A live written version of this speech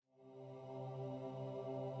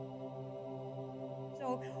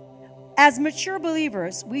As mature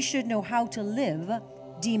believers, we should know how to live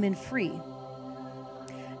demon-free,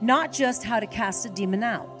 not just how to cast a demon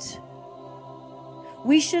out.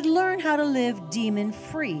 We should learn how to live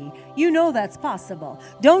demon-free. You know that's possible.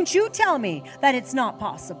 Don't you tell me that it's not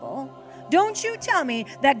possible. Don't you tell me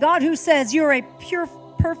that God, who says you're a pure,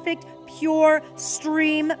 perfect, pure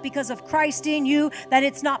stream because of Christ in you, that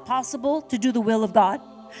it's not possible to do the will of God,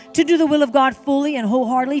 to do the will of God fully and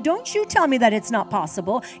wholeheartedly. Don't you tell me that it's not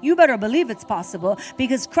possible. You better believe it's possible,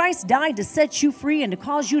 because Christ died to set you free and to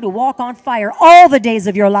cause you to walk on fire all the days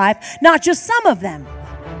of your life, not just some of them.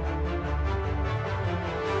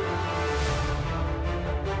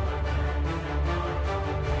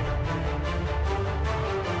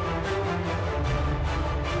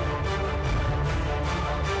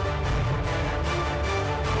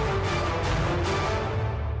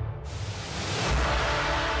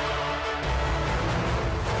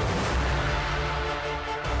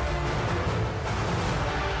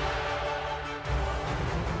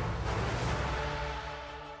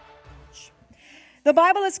 The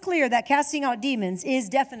Bible is clear that casting out demons is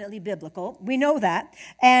definitely biblical. We know that.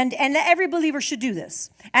 And every believer should do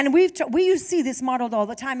this. And we see this modeled all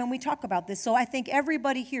the time, and we talk about this. So I think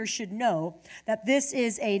everybody here should know that this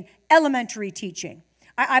is an elementary teaching.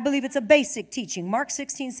 I believe it's a basic teaching. Mark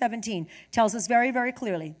 16:17 tells us very, very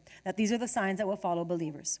clearly that these are the signs that will follow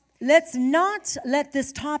believers. Let's not let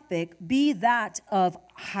this topic be that of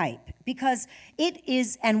hype, because it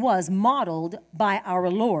is and was modeled by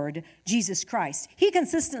our Lord Jesus Christ. He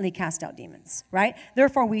consistently cast out demons, right?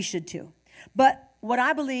 Therefore, we should too. But what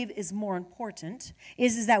I believe is more important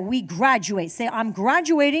is that we graduate. Say, I'm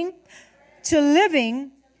graduating to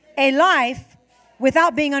living a life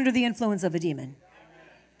without being under the influence of a demon.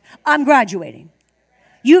 I'm graduating.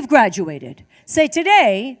 You've graduated. Say,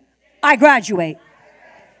 today, I graduate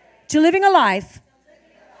to living a life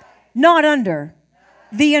not under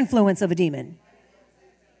the influence of a demon.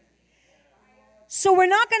 So we're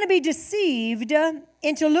not going to be deceived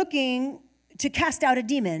into looking to cast out a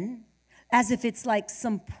demon as if it's like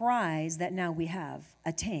some prize that now we have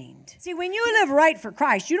attained. See, when you live right for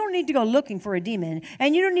Christ, you don't need to go looking for a demon,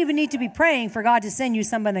 and you don't even need to be praying for God to send you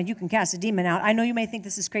someone that you can cast a demon out. I know you may think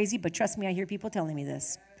this is crazy, but trust me, I hear people telling me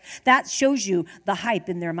this. That shows you the hype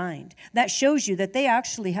in their mind. That shows you that they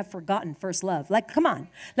actually have forgotten first love. Like, come on.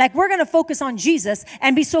 Like, we're going to focus on Jesus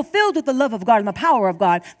and be so filled with the love of God and the power of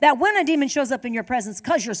God that when a demon shows up in your presence,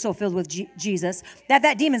 because you're so filled with Jesus,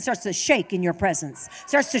 that demon starts to shake in your presence,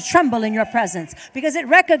 starts to tremble in your presence, because it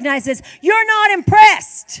recognizes you're not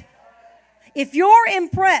impressed. If you're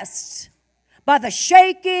impressed by the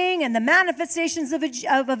shaking and the manifestations of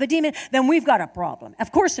a demon, then we've got a problem.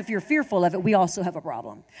 Of course, if you're fearful of it, we also have a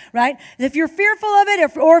problem, right? If you're fearful of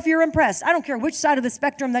it or if you're impressed, I don't care which side of the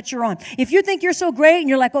spectrum that you're on. If you think you're so great and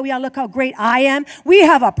you're like, oh yeah, look how great I am, we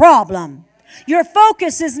have a problem. Your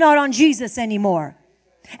focus is not on Jesus anymore.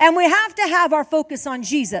 And we have to have our focus on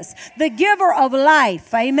Jesus, the giver of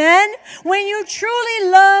life. Amen? When you truly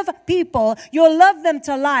love people, you'll love them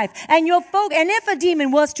to life. And and if a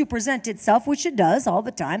demon was to present itself, which it does all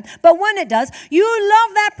the time, but when it does, you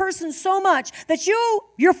love that person so much that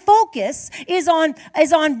your focus is on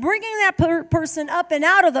bringing that person up and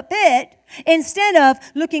out of the pit, instead of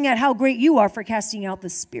looking at how great you are for casting out the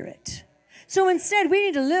spirit. So instead, we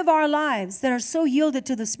need to live our lives that are so yielded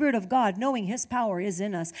to the Spirit of God, knowing His power is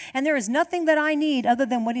in us. And there is nothing that I need other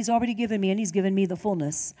than what He's already given me, and He's given me the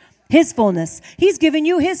fullness. His fullness. He's given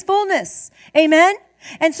you His fullness. Amen?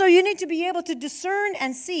 And so you need to be able to discern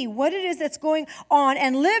and see what it is that's going on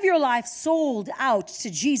and live your life sold out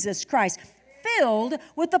to Jesus Christ, filled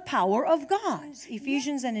with the power of God.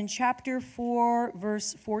 Ephesians, and in chapter 4,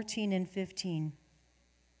 verse 14 and 15.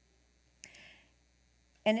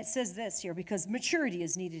 And it says this here, because maturity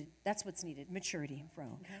is needed. That's what's needed, maturity. Okay.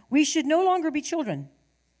 We should no longer be children,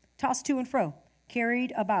 tossed to and fro,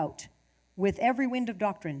 carried about with every wind of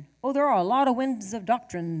doctrine. Oh, there are a lot of winds of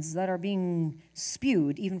doctrines that are being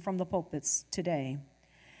spewed, even from the pulpits today.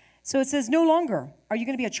 So it says, no longer are you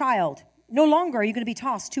going to be a child. No longer are you going to be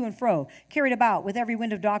tossed to and fro, carried about with every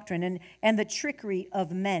wind of doctrine and the trickery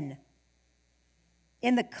of men,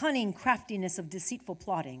 in the cunning craftiness of deceitful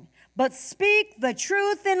plotting. But speak the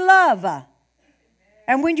truth in love.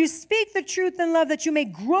 And when you speak the truth in love, that you may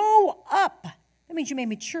grow up. That means you may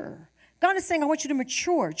mature. God is saying, I want you to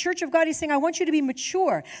mature. Church of God, He's saying, I want you to be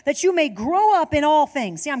mature, that you may grow up in all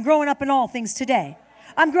things. See, I'm growing up in all things today.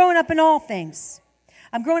 I'm growing up in all things.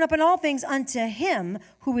 I'm growing up in all things unto Him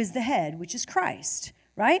who is the head, which is Christ,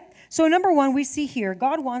 right? So number one, we see here,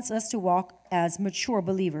 God wants us to walk as mature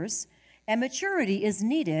believers. And maturity is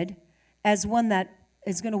needed as one that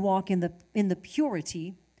is going to walk in the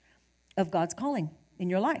purity of God's calling in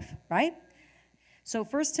your life, right? So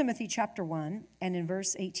 1 Timothy chapter 1 and in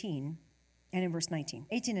verse 18 and in verse 19,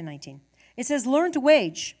 18 and 19, it says, learn to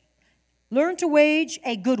wage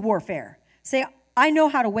a good warfare. Say, I know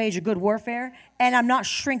how to wage a good warfare, and I'm not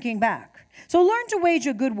shrinking back. So learn to wage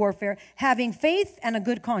a good warfare, having faith and a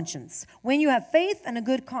good conscience. When you have faith and a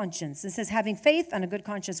good conscience, it says having faith and a good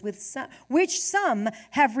conscience, which some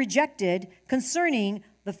have rejected concerning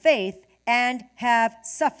the faith and have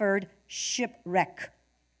suffered shipwreck.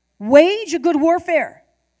 Wage a good warfare.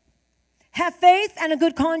 Have faith and a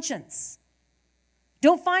good conscience.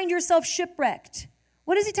 Don't find yourself shipwrecked.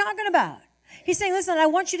 What is he talking about? He's saying, listen, I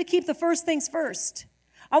want you to keep the first things first.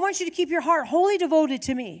 I want you to keep your heart wholly devoted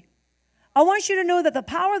to me. I want you to know that the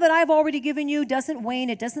power that I've already given you doesn't wane,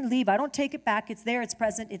 it doesn't leave. I don't take it back. It's there, it's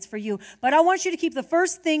present, it's for you. But I want you to keep the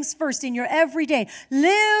first things first in your everyday.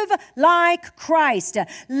 Live like Christ.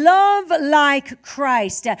 Love like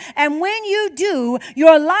Christ. And when you do,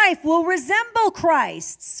 your life will resemble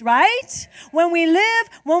Christ's, right? When we live,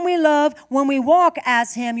 when we love, when we walk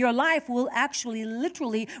as him, your life will actually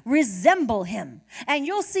literally resemble him. And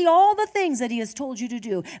you'll see all the things that he has told you to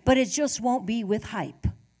do, but it just won't be with hype.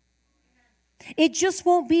 It just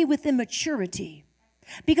won't be with immaturity.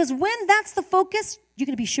 Because when that's the focus, you're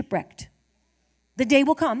going to be shipwrecked. The day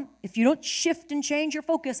will come, if you don't shift and change your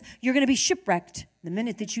focus, you're going to be shipwrecked. The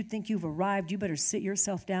minute that you think you've arrived, you better sit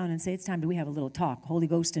yourself down and say, it's time we have a little talk, Holy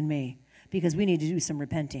Ghost and me, because we need to do some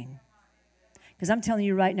repenting. Because I'm telling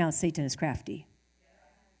you right now, Satan is crafty.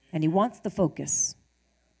 And he wants the focus.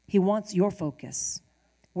 He wants your focus.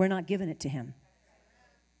 We're not giving it to him.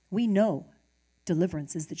 We know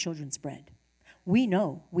deliverance is the children's bread. We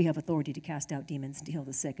know we have authority to cast out demons and to heal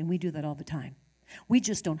the sick, and we do that all the time. We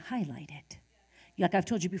just don't highlight it. Like I've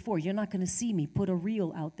told you before, you're not going to see me put a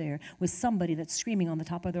reel out there with somebody that's screaming on the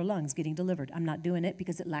top of their lungs getting delivered. I'm not doing it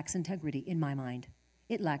because it lacks integrity in my mind.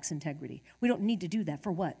 It lacks integrity. We don't need to do that.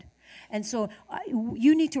 For what? And so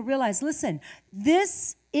you need to realize, listen,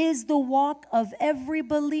 this is the walk of every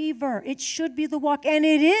believer. It should be the walk, and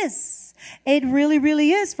it is. It really,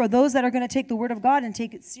 really is for those that are going to take the word of God and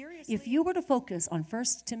take it seriously. If you were to focus on 1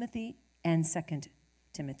 Timothy and 2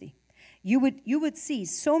 Timothy, you would see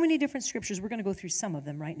so many different scriptures. We're going to go through some of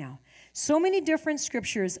them right now. So many different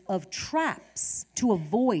scriptures of traps to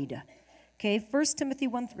avoid. Okay, 1 Timothy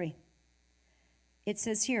 1:3. It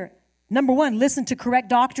says here, number 1, listen to correct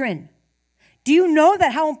doctrine. Do you know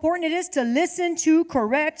that how important it is to listen to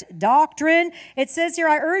correct doctrine? It says here,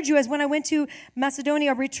 I urge you, as when I went to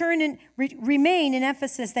Macedonia, remain in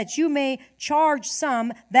Ephesus, that you may charge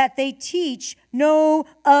some that they teach no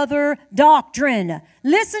other doctrine.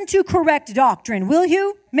 Listen to correct doctrine, will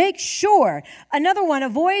you? Make sure. Another one,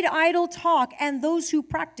 avoid idle talk and those who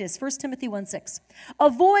practice. 1 Timothy 1:6.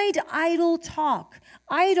 Avoid idle talk.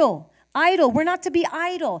 Idle. We're not to be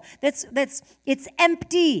idle. It's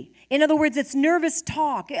empty. In other words, it's nervous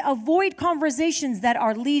talk. Avoid conversations that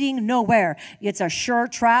are leading nowhere. It's a sure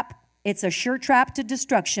trap. It's a sure trap to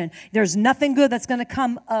destruction. There's nothing good that's going to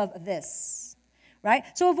come of this. Right?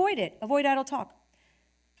 So avoid it. Avoid idle talk.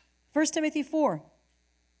 1 Timothy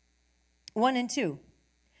 4:1 and 2.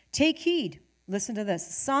 Take heed. Listen to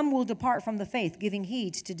this. Some will depart from the faith, giving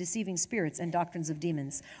heed to deceiving spirits and doctrines of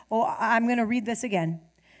demons. Oh, I'm going to read this again.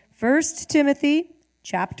 1 Timothy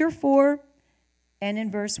chapter 4 and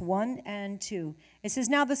in verse 1 and 2. It says,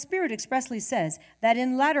 now the Spirit expressly says that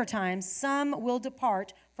in latter times some will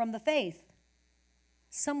depart from the faith.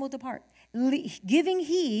 Some will depart. Giving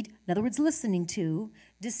heed, in other words, listening to,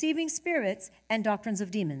 deceiving spirits and doctrines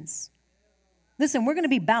of demons. Listen, we're going to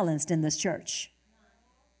be balanced in this church.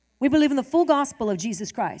 We believe in the full gospel of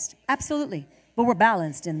Jesus Christ. Absolutely. But we're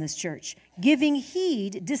balanced in this church. Giving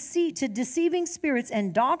heed to deceiving spirits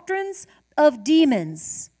and doctrines of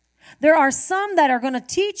demons. There are some that are going to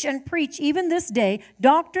teach and preach, even this day,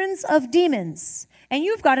 doctrines of demons. And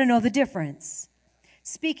you've got to know the difference.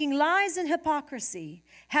 Speaking lies and hypocrisy,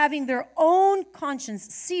 having their own conscience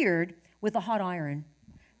seared with a hot iron.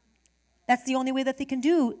 That's the only way that they can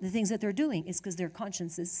do the things that they're doing, is because their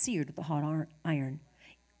conscience is seared with a hot iron.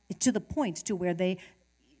 To the point to where they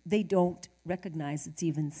don't recognize it's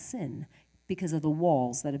even sin because of the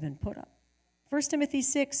walls that have been put up. 1 Timothy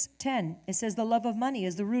 6:10, it says the love of money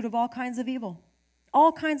is the root of all kinds of evil.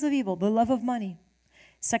 All kinds of evil, the love of money.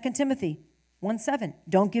 2 Timothy 1:7,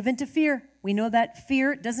 don't give in to fear. We know that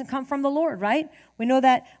fear doesn't come from the Lord, right? We know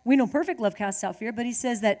perfect love casts out fear, but he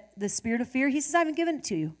says that the spirit of fear, he says, I haven't given it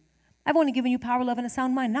to you. I've only given you power, love, and a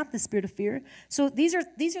sound mind, not the spirit of fear. So these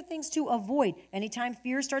are things to avoid. Anytime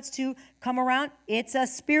fear starts to come around, it's a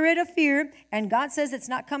spirit of fear, and God says it's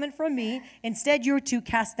not coming from me. Instead, you're to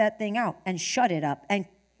cast that thing out and shut it up and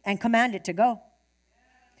and command it to go.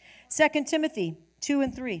 2 Timothy 2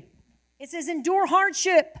 and 3. It says, endure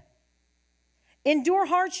hardship. Endure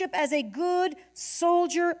hardship as a good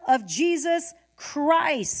soldier of Jesus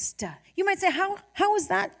Christ. You might say, how is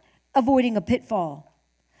that avoiding a pitfall?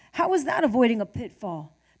 How is that avoiding a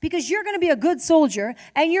pitfall? Because you're going to be a good soldier,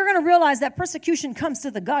 and you're going to realize that persecution comes to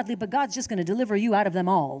the godly, but God's just going to deliver you out of them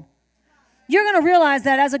all. You're going to realize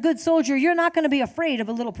that as a good soldier, you're not going to be afraid of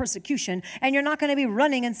a little persecution, and you're not going to be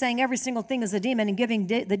running and saying every single thing is a demon and giving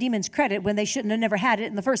the demons credit when they shouldn't have never had it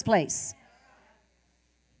in the first place.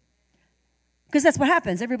 Because that's what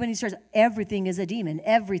happens. Everybody starts, everything is a demon.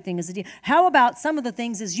 Everything is a demon. How about some of the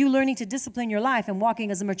things is you learning to discipline your life and walking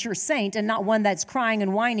as a mature saint and not one that's crying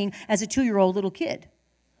and whining as a 2-year-old little kid?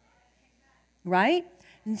 Right?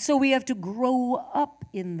 And so we have to grow up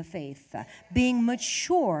in the faith, being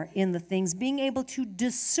mature in the things, being able to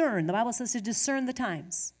discern. The Bible says to discern the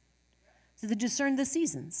times, to discern the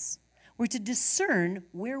seasons. We're to discern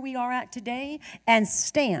where we are at today and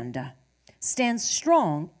stand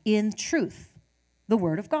strong in truth. The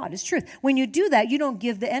word of God is truth. When you do that, you don't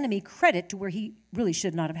give the enemy credit to where he really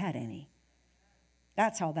should not have had any.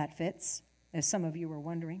 That's how that fits, as some of you were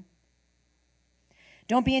wondering.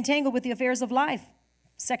 Don't be entangled with the affairs of life.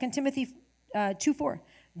 2 Timothy 2:4.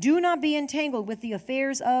 Do not be entangled with the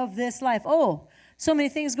affairs of this life. Oh, so many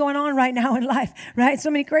things going on right now in life, right? So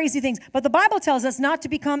many crazy things. But the Bible tells us not to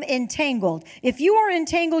become entangled. If you are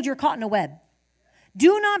entangled, you're caught in a web.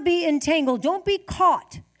 Do not be entangled. Don't be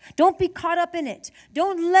caught. Don't be caught up in it.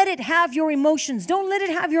 Don't let it have your emotions. Don't let it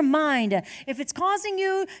have your mind. If it's causing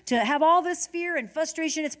you to have all this fear and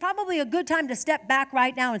frustration, it's probably a good time to step back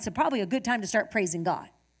right now. It's probably a good time to start praising God.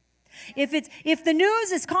 If the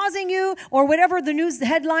news is causing you, or whatever the news, the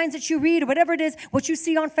headlines that you read, or whatever it is, what you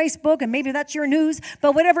see on Facebook, and maybe that's your news,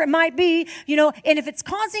 but whatever it might be, and if it's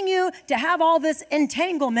causing you to have all this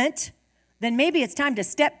entanglement, then maybe it's time to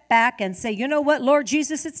step back and say, you know what, Lord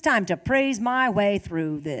Jesus, it's time to praise my way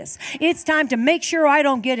through this. It's time to make sure I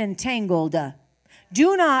don't get entangled.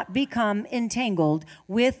 Do not become entangled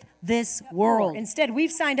with this world. Instead,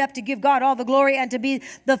 we've signed up to give God all the glory and to be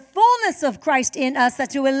the fullness of Christ in us, that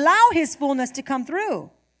to allow his fullness to come through.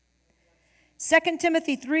 2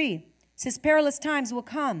 Timothy 3 says, perilous times will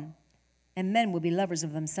come and men will be lovers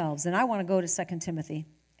of themselves. And I want to go to 2 Timothy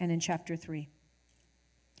and in chapter 3.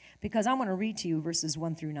 Because I want to read to you verses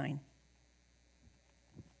 1 through 9.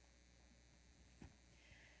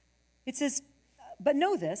 It says, but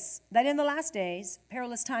know this, that in the last days,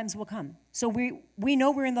 perilous times will come. So we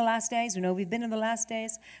know we're in the last days. We know we've been in the last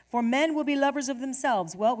days. For men will be lovers of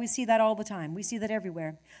themselves. Well, we see that all the time. We see that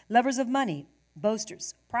everywhere. Lovers of money,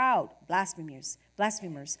 boasters, proud, blasphemers,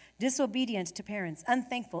 disobedient to parents,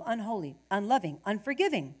 unthankful, unholy, unloving,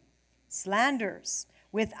 unforgiving, slanderers,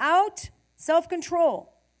 without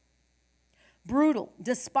self-control, brutal,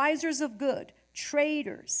 despisers of good,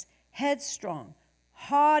 traitors, headstrong,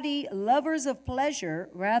 haughty, lovers of pleasure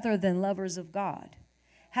rather than lovers of God,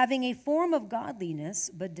 having a form of godliness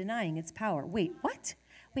but denying its power. Wait, what?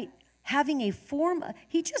 Wait, having a form,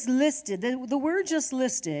 he just listed, the word just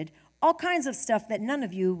listed all kinds of stuff that none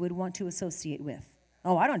of you would want to associate with.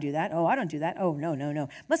 Oh, I don't do that. Oh, I don't do that. Oh, no.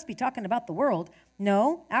 Must be talking about the world.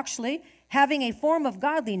 No, actually, having a form of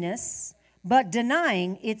godliness but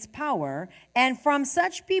denying its power, and from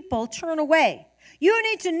such people turn away. You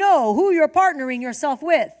need to know who you're partnering yourself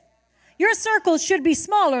with. Your circles should be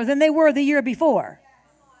smaller than they were the year before.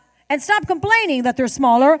 And stop complaining that they're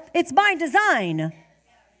smaller. It's by design.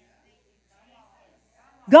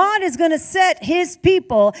 God is going to set his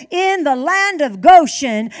people in the land of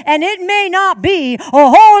Goshen, and it may not be a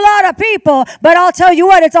whole lot of people, but I'll tell you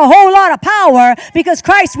what, it's a whole lot of power because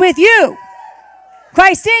Christ with you.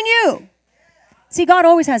 Christ in you. See, God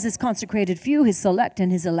always has his consecrated few, his select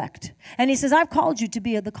and his elect. And he says, I've called you to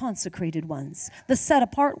be the consecrated ones, the set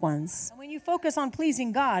apart ones. And when you focus on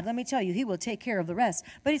pleasing God, let me tell you, he will take care of the rest.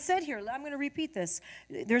 But he said here, I'm going to repeat this.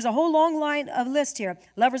 There's a whole long line of list here.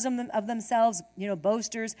 Lovers of themselves,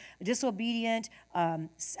 boasters, disobedient,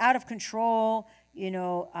 out of control,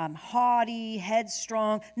 haughty,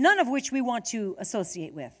 headstrong, none of which we want to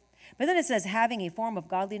associate with. But then it says, having a form of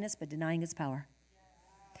godliness, but denying its power.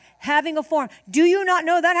 Having a form. Do you not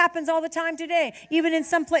know that happens all the time today? Even in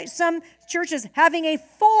some churches, having a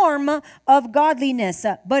form of godliness,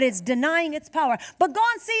 but it's denying its power. But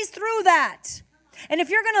God sees through that. And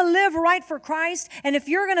if you're going to live right for Christ, and if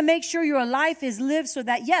you're going to make sure your life is lived so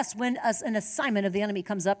that, yes, when an assignment of the enemy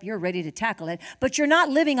comes up, you're ready to tackle it, but you're not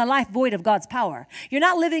living a life void of God's power. You're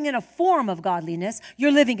not living in a form of godliness.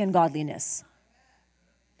 You're living in godliness.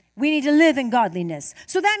 We need to live in godliness.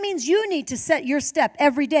 So that means you need to set your step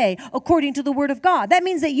every day according to the Word of God. That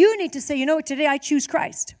means that you need to say, you know what, today I choose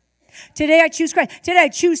Christ. Today I choose Christ. Today I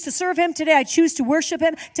choose to serve Him. Today I choose to worship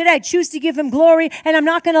Him. Today I choose to give Him glory. And I'm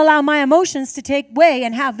not going to allow my emotions to take way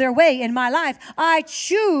and have their way in my life. I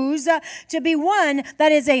choose to be one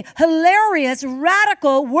that is a hilarious,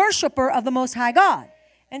 radical worshiper of the Most High God.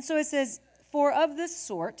 And so it says, for of this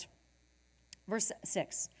sort, verse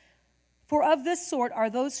 6, for of this sort are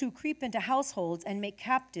those who creep into households and make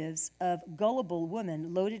captives of gullible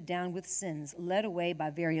women loaded down with sins, led away by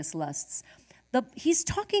various lusts. He's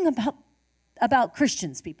talking about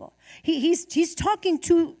Christians, people. He's talking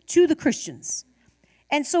to the Christians.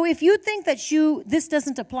 And so if you think that this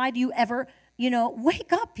doesn't apply to you ever,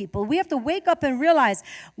 wake up, people. We have to wake up and realize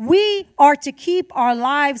we are to keep our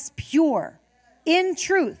lives pure in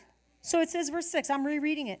truth. So it says, verse 6, I'm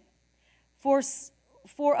rereading it. For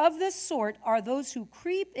of this sort are those who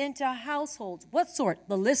creep into households. What sort?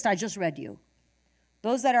 The list I just read you.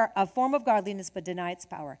 Those that are a form of godliness but deny its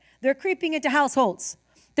power. They're creeping into households.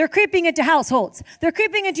 They're creeping into households. They're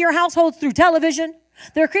creeping into your households through television.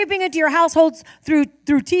 They're creeping into your households through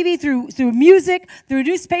TV, through music, through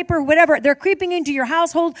newspaper, whatever. They're creeping into your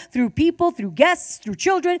household through people, through guests, through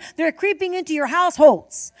children. They're creeping into your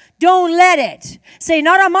households. Don't let it. Say,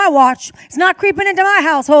 not on my watch. It's not creeping into my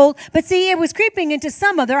household. But see, it was creeping into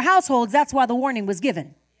some of their households. That's why the warning was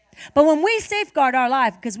given. But when we safeguard our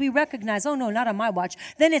life because we recognize, oh, no, not on my watch,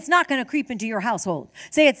 then it's not going to creep into your household.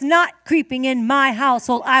 Say, it's not creeping in my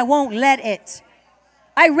household. I won't let it.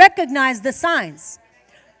 I recognize the signs.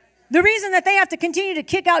 The reason that they have to continue to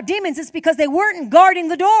kick out demons is because they weren't guarding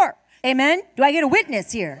the door. Amen? Do I get a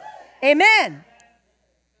witness here? Amen.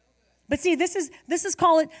 But see, this is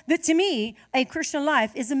called, that to me, a Christian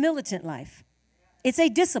life is a militant life. It's a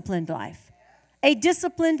disciplined life. A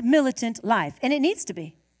disciplined, militant life. And it needs to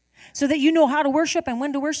be. So that you know how to worship and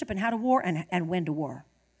when to worship and how to war and when to war.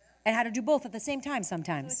 And how to do both at the same time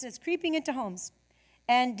sometimes. So it says creeping into homes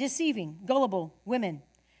and deceiving gullible women.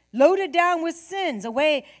 Loaded down with sins,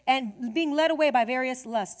 away and being led away by various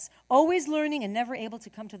lusts. Always learning and never able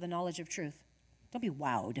to come to the knowledge of truth. Don't be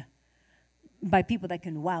wowed by people that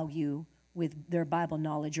can wow you with their Bible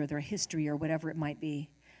knowledge or their history or whatever it might be.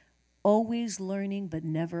 Always learning but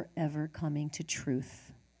never ever coming to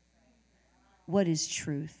truth. What is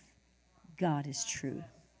truth? God is truth.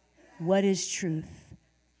 What is truth?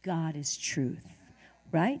 God is truth.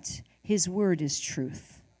 Right? His word is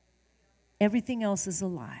truth. Everything else is a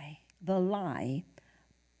lie. The lie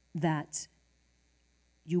that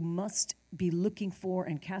you must be looking for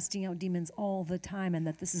and casting out demons all the time and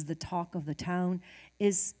that this is the talk of the town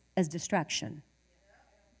is a distraction.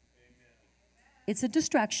 It's a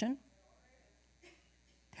distraction.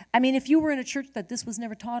 I mean, if you were in a church that this was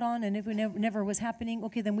never taught on and if it never was happening,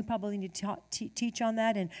 okay, then we probably need to teach on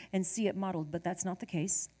that and see it modeled. But that's not the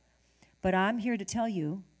case. But I'm here to tell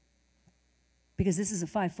you, because this is a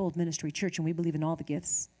fivefold ministry church and we believe in all the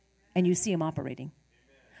gifts, and you see them operating,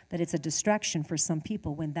 that it's a distraction for some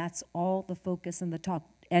people when that's all the focus and the talk.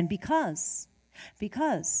 And because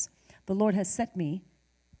the Lord has set me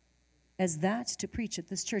as that to preach at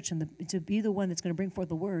this church and to be the one that's going to bring forth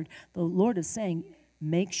the word, the Lord is saying,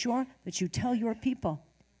 make sure that you tell your people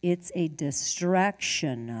it's a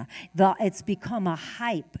distraction. It's become a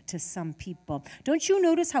hype to some people. Don't you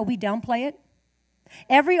notice how we downplay it?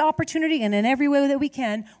 Every opportunity and in every way that we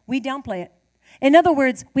can, we downplay it. In other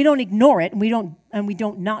words, we don't ignore it and we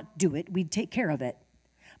don't not do it. We take care of it.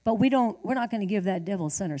 But we're not going to give that devil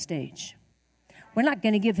center stage. We're not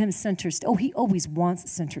going to give him center stage. Oh, he always wants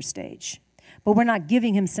center stage. But we're not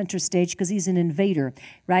giving him center stage because he's an invader,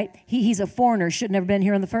 right? He's a foreigner, shouldn't have been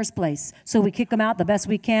here in the first place. So we kick him out the best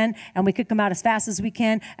we can, and we kick him out as fast as we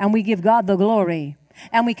can, and we give God the glory.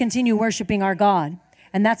 And we continue worshiping our God.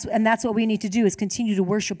 And that's what we need to do, is continue to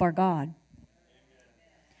worship our God.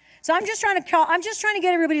 So I'm just trying to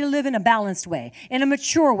get everybody to live in a balanced way, in a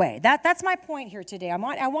mature way. That's my point here today. I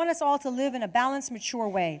want us all to live in a balanced, mature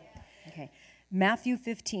way. Okay. Matthew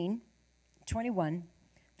 15, 21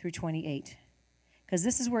 through 28. Because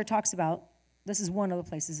this is where it talks about, this is one of the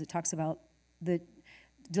places it talks about the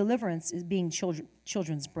deliverance is being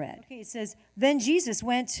children's bread. Okay, it says, then Jesus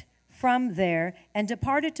went from there and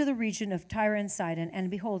departed to the region of Tyre and Sidon, and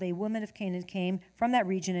behold, a woman of Canaan came from that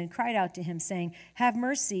region and cried out to him, saying, have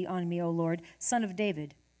mercy on me, O Lord, son of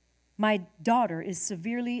David. My daughter is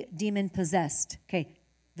severely demon-possessed. Okay,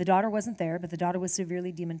 the daughter wasn't there, but the daughter was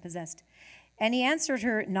severely demon-possessed. And he answered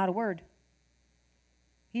her not a word.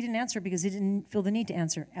 He didn't answer because he didn't feel the need to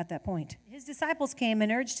answer at that point. His disciples came and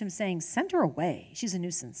urged him, saying, send her away. She's a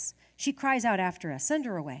nuisance. She cries out after us. Send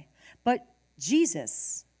her away. But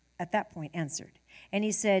Jesus at that point answered. And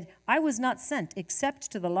he said, I was not sent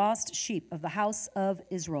except to the lost sheep of the house of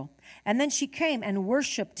Israel. And then she came and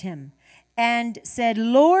worshiped him and said,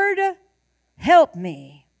 Lord, help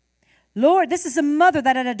me. Lord, this is a mother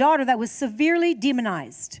that had a daughter that was severely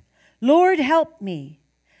demonized. Lord, help me.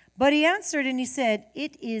 But he answered and he said,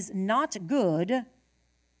 it is not good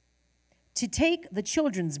to take the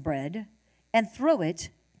children's bread and throw it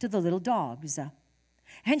to the little dogs.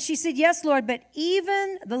 And she said, yes, Lord, but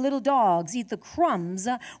even the little dogs eat the crumbs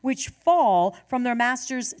which fall from their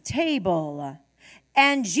master's table.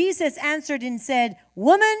 And Jesus answered and said,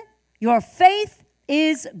 woman, your faith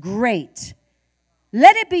is great.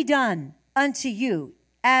 Let it be done unto you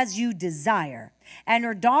as you desire. And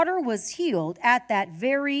her daughter was healed at that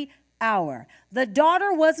very hour. The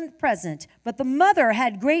daughter wasn't present, but the mother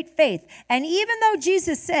had great faith. And even though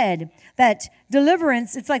Jesus said that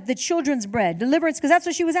deliverance, it's like the children's bread, deliverance, because that's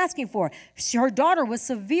what she was asking for. Her daughter was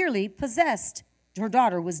severely possessed. Her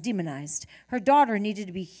daughter was demonized. Her daughter needed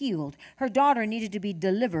to be healed. Her daughter needed to be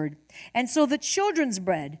delivered. And so the children's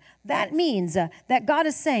bread, that means that God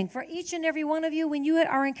is saying for each and every one of you, when you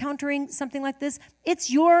are encountering something like this,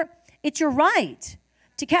 it's your right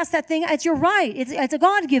to cast that thing. It's your right. It's a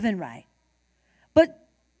God-given right.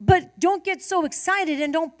 But don't get so excited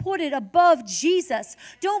and don't put it above Jesus.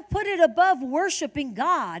 Don't put it above worshiping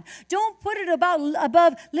God. Don't put it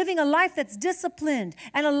above living a life that's disciplined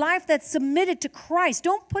and a life that's submitted to Christ.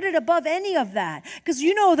 Don't put it above any of that. Because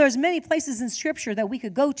you know there's many places in Scripture that we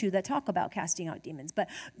could go to that talk about casting out demons. But,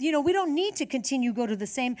 you know, we don't need to continue go to the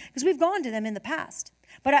same, because we've gone to them in the past.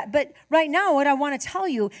 But right now, what I want to tell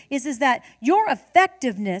you is that your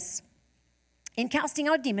effectiveness in casting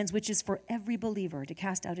out demons, which is for every believer to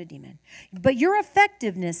cast out a demon, but your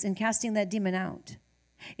effectiveness in casting that demon out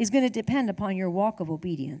is going to depend upon your walk of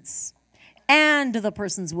obedience and the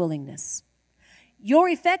person's willingness. Your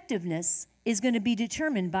effectiveness is going to be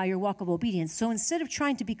determined by your walk of obedience. So instead of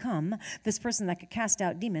trying to become this person that could cast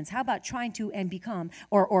out demons, how about trying to and become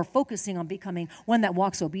or focusing on becoming one that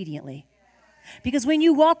walks obediently? Because when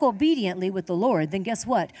you walk obediently with the Lord, then guess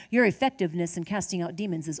what? Your effectiveness in casting out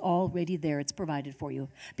demons is already there. It's provided for you.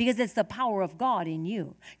 Because it's the power of God in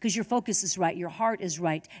you. Because your focus is right. Your heart is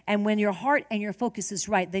right. And when your heart and your focus is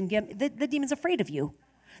right, then the demon's afraid of you.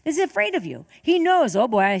 He's afraid of you. He knows, oh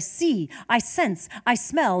boy, I see, I sense, I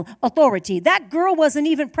smell authority. That girl wasn't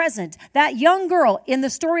even present. That young girl in the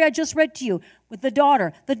story I just read to you with the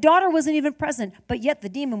daughter wasn't even present, but yet the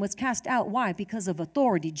demon was cast out. Why? Because of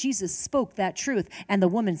authority. Jesus spoke that truth and the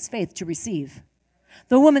woman's faith to receive.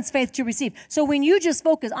 The woman's faith to receive. So when you just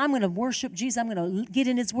focus, I'm going to worship Jesus. I'm going to get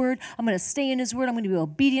in his word. I'm going to stay in his word. I'm going to be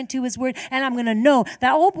obedient to his word. And I'm going to know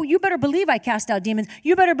that, oh, you better believe I cast out demons.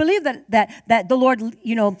 You better believe that the Lord,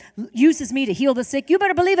 uses me to heal the sick. You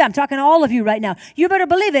better believe it. I'm talking to all of you right now. You better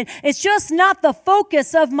believe it. It's just not the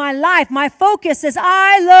focus of my life. My focus is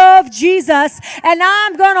I love Jesus and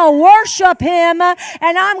I'm going to worship him and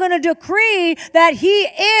I'm going to decree that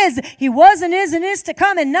he was and is to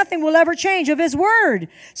come, and nothing will ever change of his word.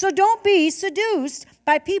 So don't be seduced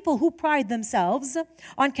by people who pride themselves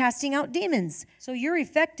on casting out demons. So your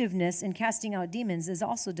effectiveness in casting out demons is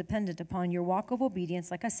also dependent upon your walk of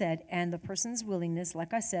obedience, like I said, and the person's willingness,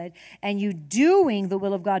 like I said, and you doing the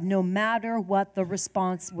will of God no matter what the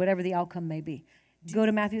response, whatever the outcome may be. Go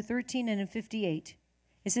to Matthew 13 and in 58.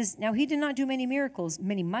 It says, now he did not do many miracles,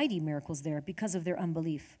 many mighty miracles there because of their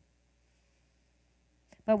unbelief.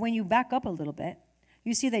 But when you back up a little bit,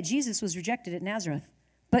 you see that Jesus was rejected at Nazareth.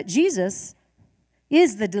 But Jesus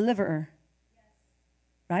is the deliverer.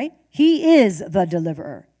 Right? He is the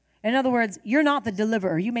deliverer. In other words, you're not the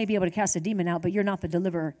deliverer. You may be able to cast a demon out, but you're not the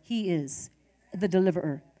deliverer. He is the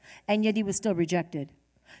deliverer. And yet he was still rejected.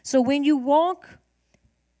 So when you walk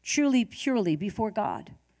truly, purely before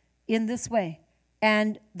God in this way,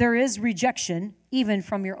 and there is rejection, even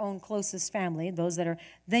from your own closest family,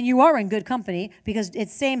 then you are in good company, because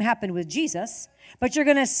it's same happened with Jesus, but you're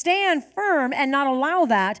going to stand firm and not allow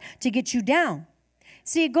that to get you down.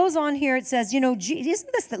 See, it goes on here, it says,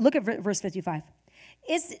 isn't this, look at verse 55.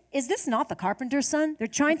 Is this not the carpenter's son? They're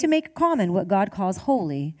trying to make common what God calls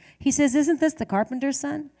holy. He says, isn't this the carpenter's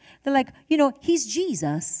son? They're like, he's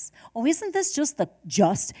Jesus. Oh, isn't this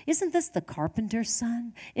isn't this the carpenter's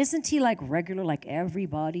son? Isn't he like regular like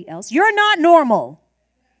everybody else? You're not normal.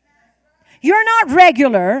 You're not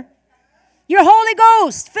regular. You're Holy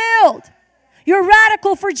Ghost filled. You're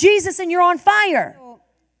radical for Jesus and you're on fire.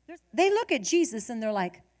 They look at Jesus and they're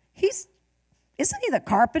like, isn't he the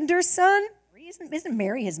carpenter's son? Isn't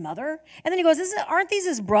Mary his mother? And then he goes, aren't these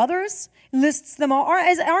his brothers? Lists them all.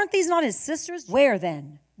 Aren't these not his sisters? Where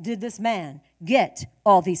then? did this man get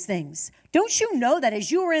all these things? Don't you know that as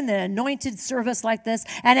you are in the anointed service like this,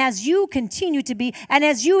 and as you continue to be, and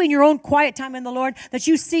as you in your own quiet time in the Lord, that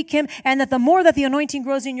you seek him, and that the more that the anointing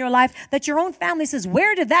grows in your life, that your own family says,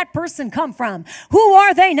 where did that person come from? Who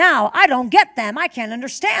are they now? I don't get them. I can't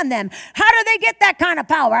understand them. How do they get that kind of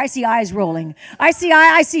power? I see eyes rolling. I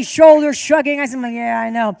see shoulders shrugging. I see, yeah, I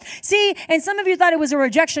know. See, and some of you thought it was a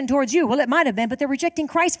rejection towards you. Well, it might have been, but they're rejecting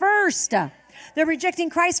Christ first. They're rejecting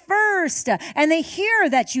Christ first. And they hear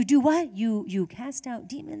that you do what? You cast out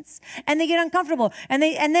demons. And they get uncomfortable. And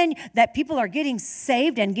then that people are getting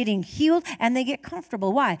saved and getting healed, and they get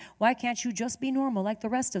comfortable. Why? Why can't you just be normal like the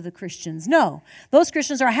rest of the Christians? No. Those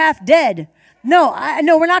Christians are half dead. No,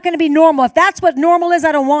 we're not going to be normal. If that's what normal is,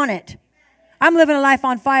 I don't want it. I'm living a life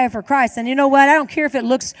on fire for Christ. And you know what? I don't care if it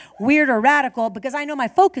looks weird or radical, because I know my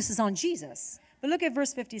focus is on Jesus. But look at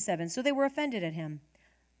verse 57. So they were offended at him.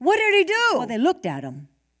 What did he do? Well, they looked at him,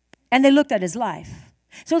 and they looked at his life.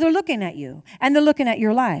 So they're looking at you, and they're looking at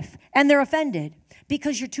your life, and they're offended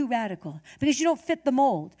because you're too radical, because you don't fit the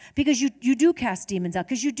mold, because you do cast demons out,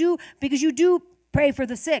 because you do pray for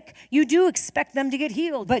the sick. You do expect them to get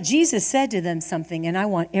healed. But Jesus said to them something, and I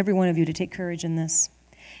want every one of you to take courage in this.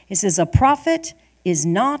 He says, a prophet is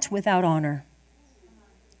not without honor,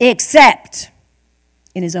 except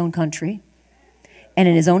in his own country and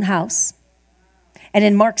in his own house. And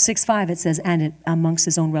in Mark 6:5, it says, and amongst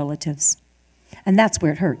his own relatives. And that's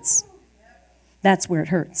where it hurts. That's where it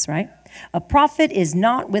hurts, right? A prophet is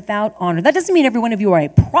not without honor. That doesn't mean every one of you are a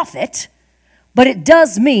prophet, but it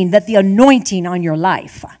does mean that the anointing on your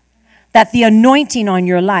life,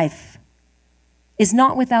 is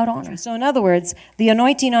not without honor. So in other words, the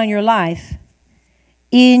anointing on your life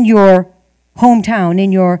in your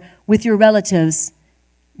hometown, with your relatives,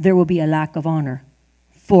 there will be a lack of honor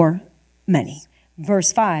for many.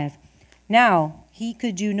 Verse 5, now he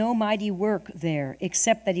could do no mighty work there,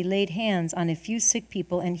 except that he laid hands on a few sick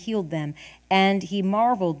people and healed them. And he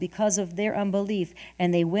marveled because of their unbelief,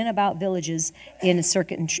 and they went about villages in a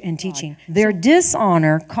circuit and teaching. Their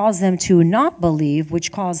dishonor caused them to not believe,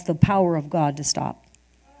 which caused the power of God to stop.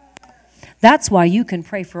 That's why you can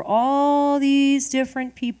pray for all these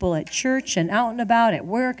different people at church and out and about, at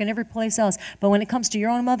work and every place else. But when it comes to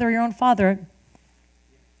your own mother or your own father,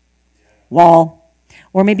 wall.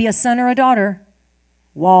 Or maybe a son or a daughter,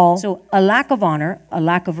 wall. So a lack of honor, a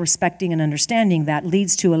lack of respecting and understanding that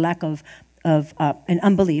leads to a lack of an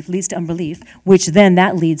unbelief, leads to unbelief, which then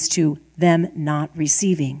that leads to them not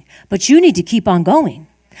receiving. But you need to keep on going.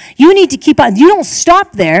 You need to keep on. You don't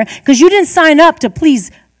stop there, because you didn't sign up to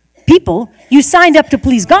please people. You signed up to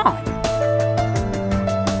please God.